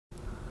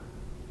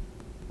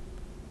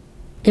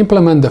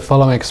implement the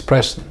following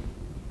expression.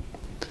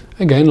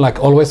 Again, like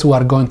always, we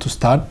are going to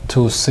start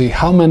to see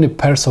how many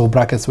pairs of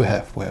brackets we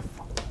have. We have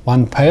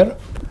one pair,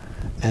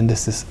 and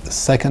this is the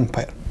second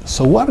pair.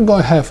 So we are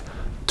going to have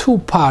two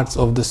parts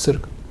of the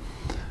circuit.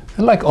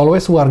 And like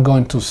always, we are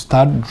going to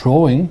start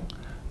drawing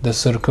the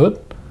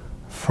circuit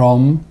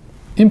from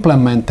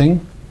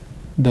implementing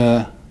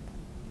the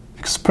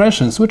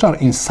expressions which are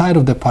inside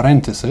of the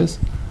parentheses,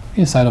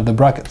 inside of the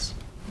brackets.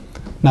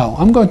 Now,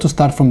 I'm going to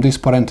start from this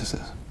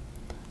parenthesis.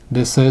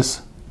 This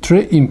is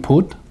 3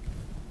 input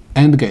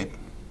AND gate.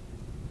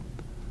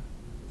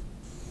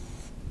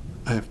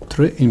 I have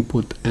 3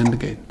 input AND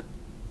gate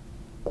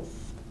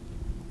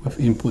with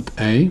input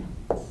A,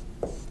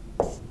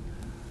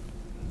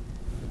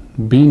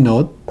 B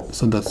node,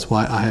 so that's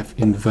why I have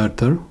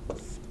inverter,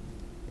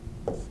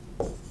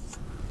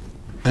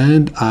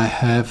 and I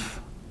have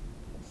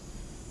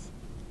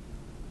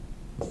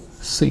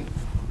C.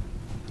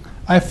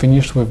 I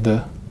finished with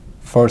the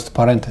first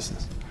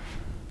parenthesis.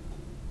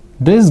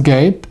 This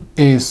gate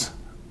is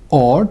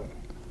OR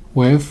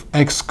with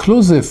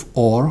exclusive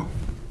OR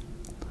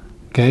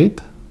gate.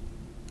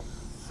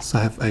 So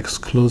I have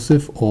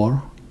exclusive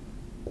OR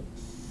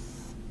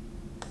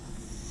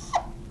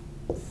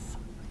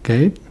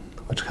gate,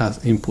 which has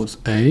inputs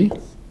A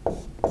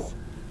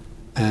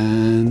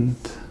and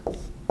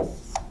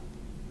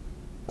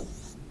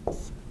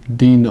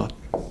D node.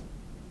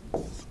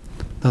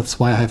 That's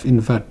why I have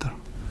inverter,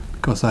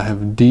 because I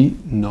have D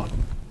node.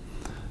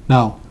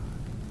 Now,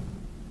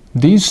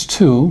 these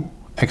two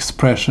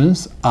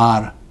expressions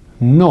are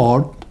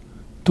NOR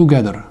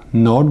together.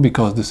 NOR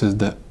because this is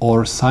the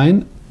OR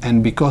sign,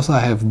 and because I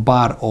have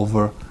bar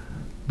over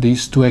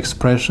these two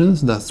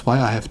expressions, that's why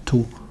I have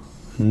to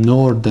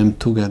NOR them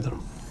together.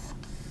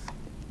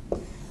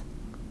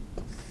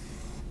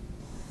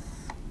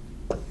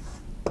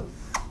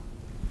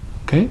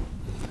 Okay,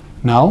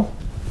 now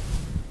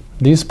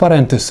these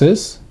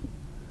parentheses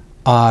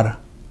are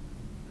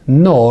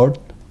NOR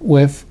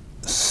with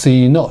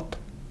C node.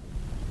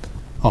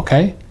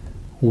 Okay,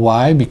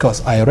 why?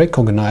 Because I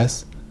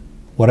recognize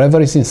whatever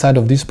is inside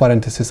of these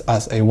parentheses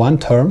as a one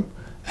term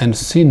and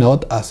C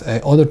node as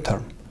a other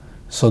term.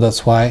 So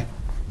that's why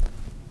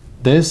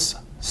this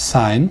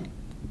sign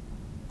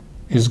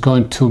is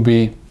going to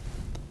be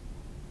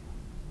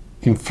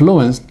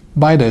influenced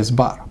by this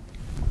bar.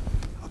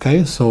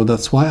 Okay, so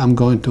that's why I'm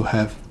going to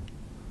have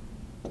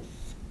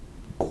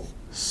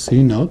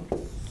C node.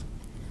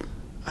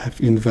 I have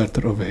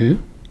inverter over here,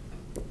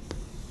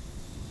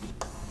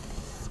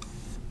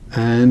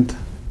 and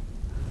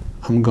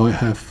I'm going to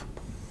have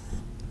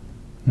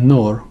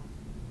NOR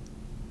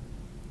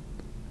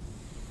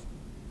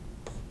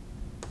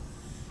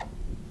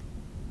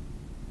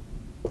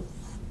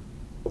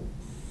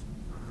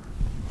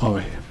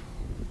over here.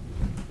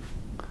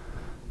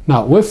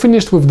 Now we're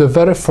finished with the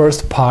very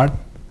first part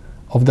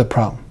of the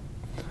problem.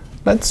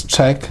 Let's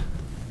check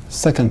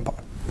second part.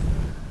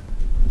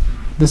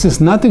 This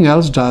is nothing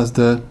else, just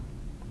the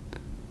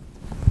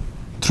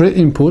 3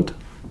 input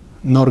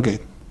NOR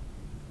gate.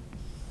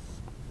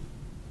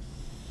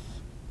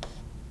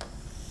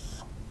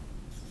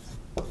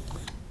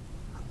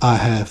 I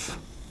have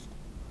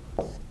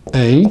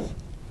A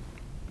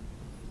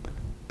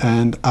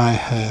and I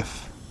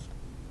have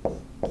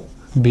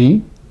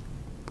B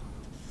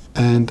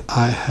and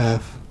I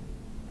have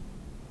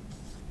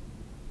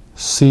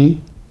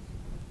C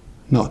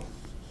node.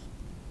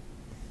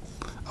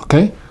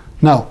 Okay,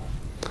 now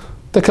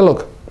take a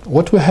look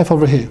what we have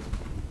over here.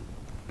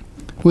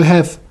 We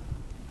have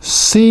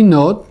C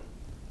node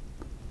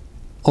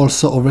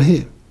also over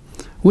here.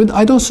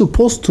 I don't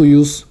supposed to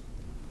use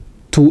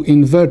two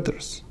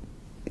inverters.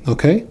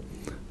 Okay,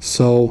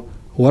 so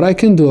what I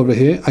can do over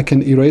here, I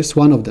can erase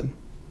one of them.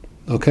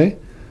 Okay,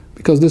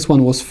 because this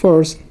one was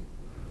first,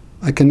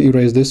 I can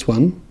erase this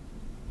one.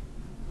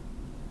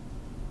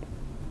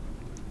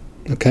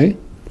 Okay,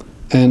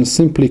 and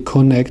simply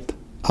connect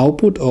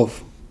output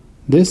of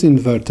this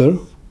inverter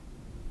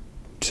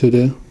to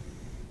the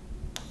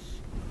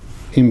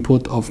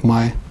input of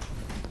my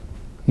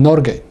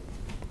NOR gate.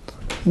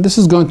 And this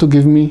is going to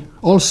give me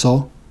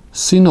also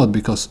C node,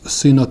 because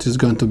C node is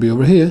going to be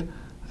over here,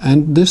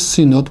 and this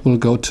C node will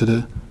go to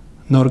the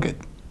NOR gate.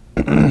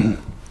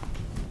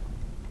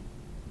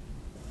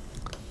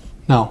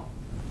 Now,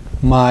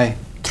 my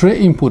 3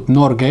 input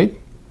NOR gate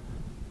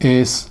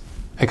is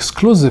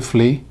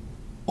exclusively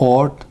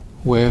ORed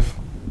with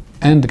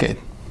AND gate.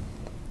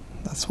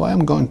 That's why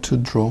I'm going to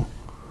draw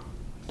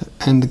the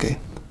AND gate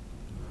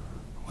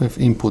with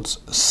inputs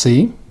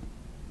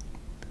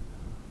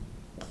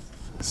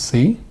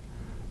C,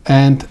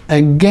 and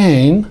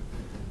again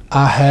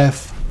I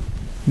have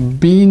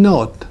B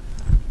node.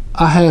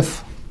 I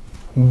have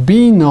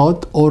B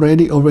node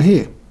already over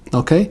here.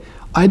 Okay,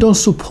 I don't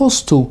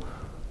supposed to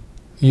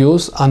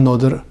use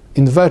another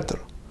inverter.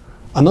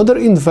 Another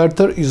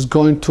inverter is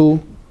going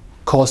to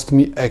cost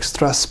me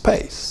extra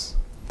space,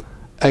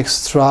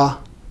 extra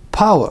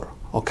power.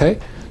 Okay,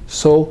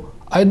 so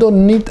I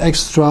don't need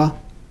extra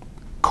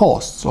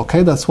costs.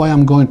 Okay, that's why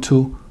I'm going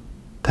to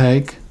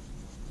take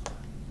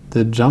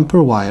the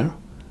jumper wire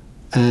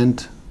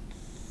and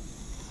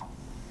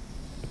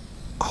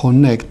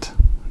connect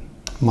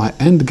my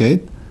AND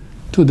gate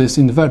to this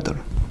inverter.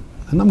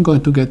 And I'm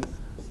going to get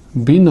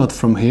B naught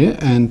from here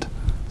and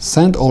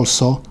send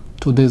also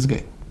to this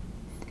gate.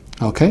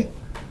 Okay?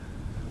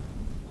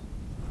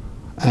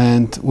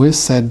 And we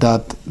said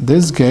that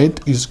this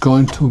gate is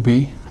going to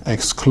be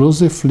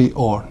exclusively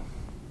OR.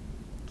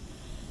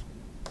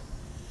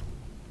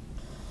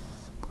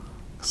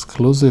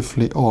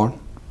 Exclusively OR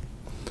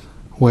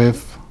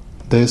with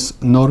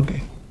this NOR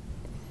gate.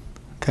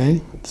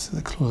 Okay, this is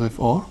exclusive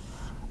OR,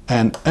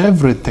 and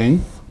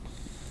everything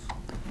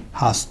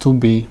has to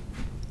be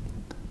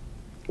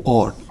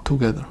OR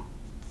together.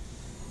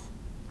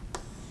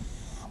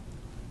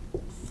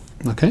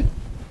 Okay.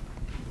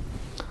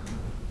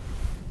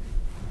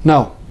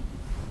 Now,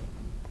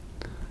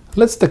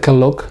 let's take a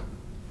look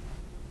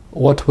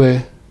what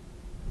we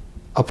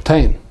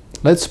obtain.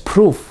 Let's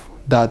prove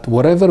that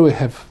whatever we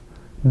have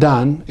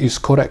done is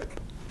correct.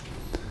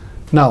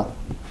 Now,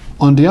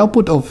 on the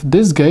output of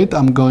this gate,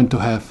 I'm going to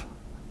have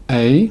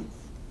A,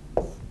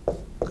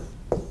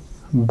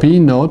 B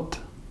naught,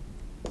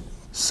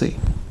 C.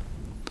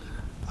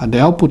 At the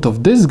output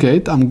of this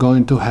gate, I'm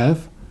going to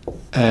have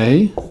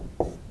A,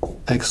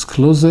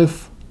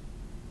 exclusive,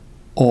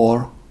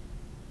 OR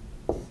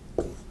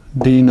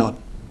D naught.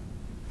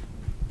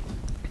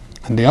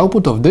 And the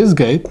output of this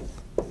gate,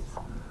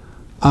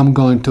 I'm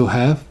going to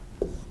have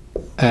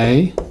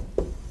A,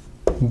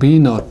 B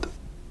naught,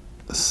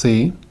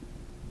 C,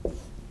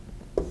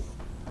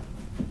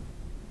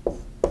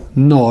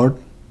 NOR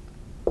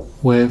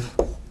with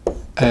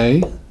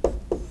A,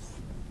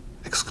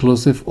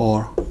 exclusive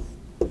OR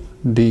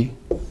D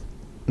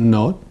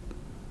naught.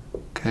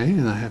 Okay,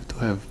 and I have to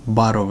have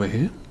bar over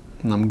here,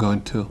 and I'm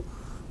going to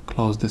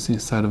close this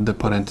inside of the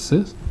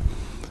parentheses.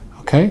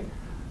 Okay,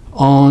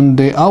 on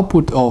the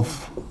output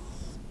of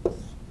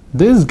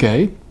this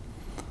gate,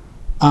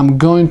 I'm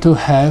going to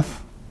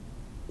have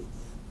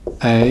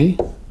A,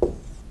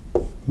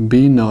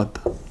 B naught,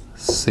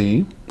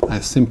 C. I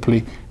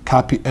simply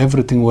copy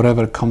everything,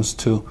 whatever comes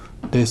to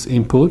this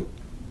input,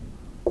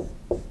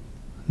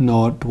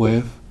 NOR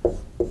with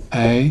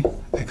A,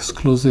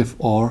 exclusive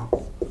OR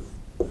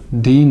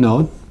D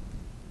naught.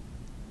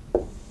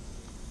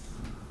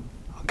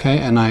 Okay,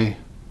 and I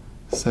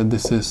said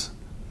this is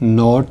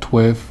NOR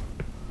with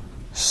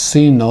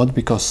C naught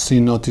because C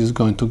naught is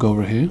going to go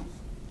over here.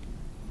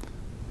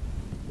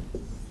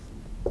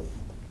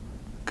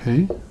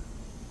 Okay,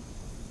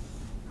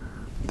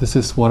 this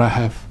is what I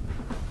have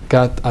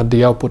got at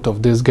the output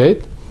of this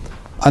gate.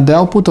 At the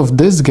output of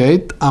this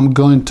gate, I'm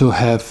going to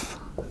have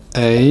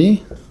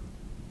A,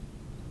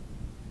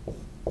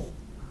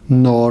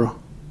 NOR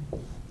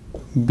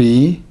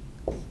B,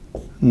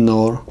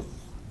 NOR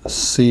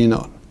C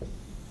naught.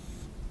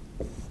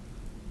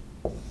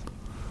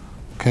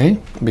 Okay,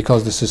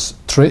 because this is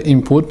 3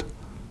 input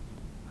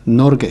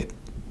NOR gate.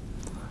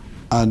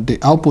 At the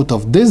output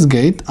of this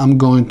gate, I'm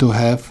going to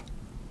have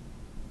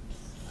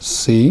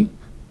C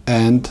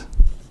and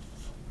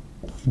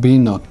B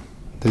naught.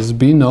 This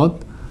B naught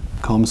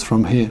comes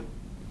from here.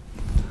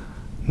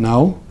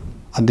 Now,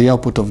 at the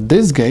output of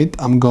this gate,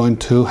 I'm going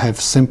to have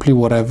simply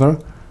whatever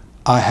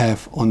I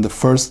have on the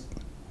first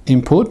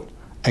input,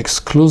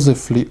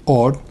 exclusively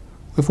OR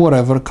with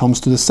whatever comes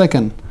to the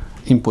second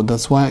input.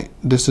 That's why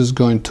this is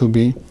going to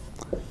be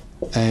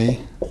A,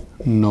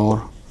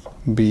 NOR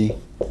B,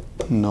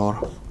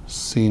 NOR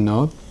C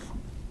naught,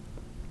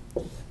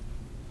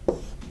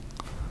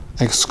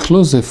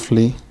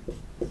 exclusively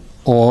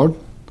OR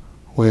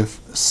with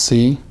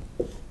C,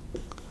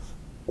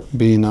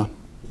 B naught.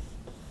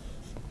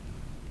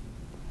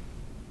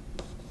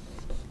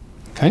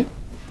 Okay,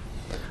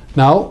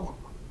 now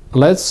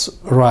let's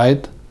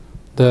write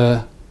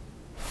the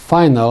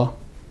final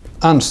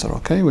answer.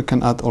 Okay, we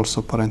can add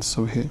also parentheses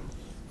over here.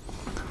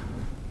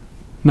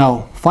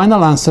 Now,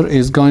 final answer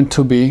is going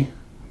to be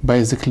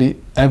basically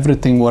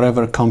everything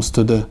whatever comes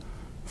to the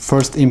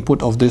first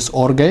input of this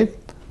OR gate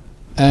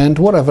and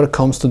whatever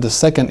comes to the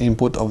second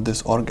input of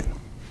this OR gate.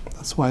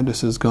 That's why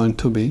this is going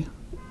to be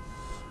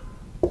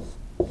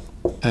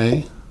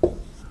A,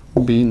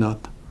 B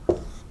naught,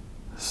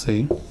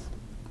 C,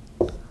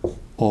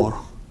 or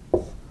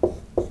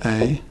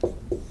A,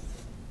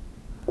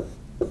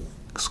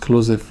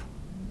 exclusive,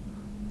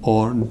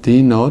 or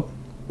D naught,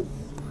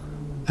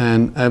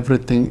 and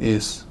everything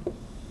is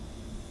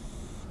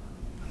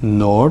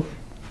NOR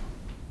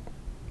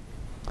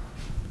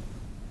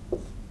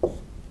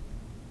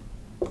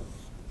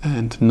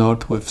and NOR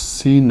with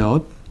C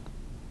naught,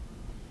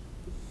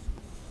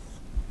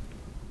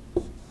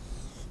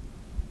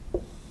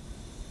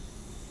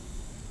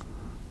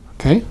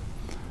 okay,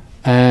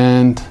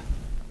 and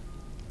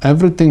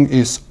everything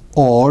is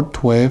OR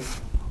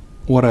with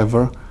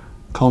whatever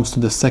comes to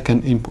the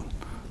second input.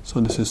 So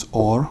this is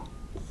OR,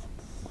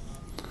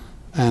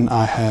 and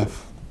I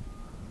have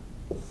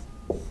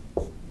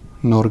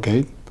NOR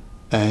gate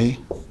A,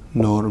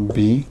 NOR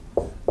B,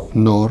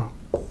 NOR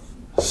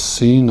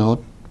C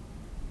naught,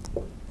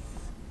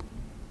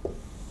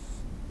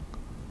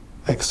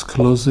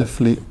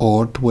 exclusively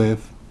ORed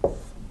with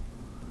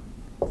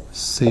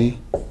C,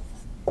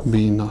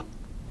 B naught.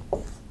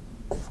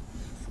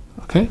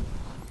 Okay,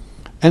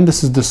 and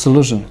this is the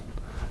solution.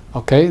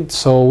 Okay,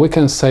 so we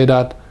can say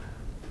that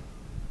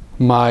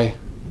my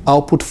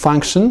output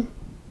function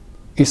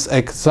is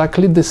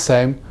exactly the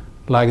same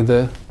like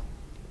the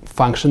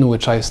function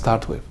which I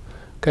start with.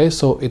 Okay,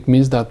 so it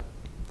means that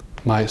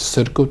my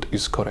circuit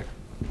is correct.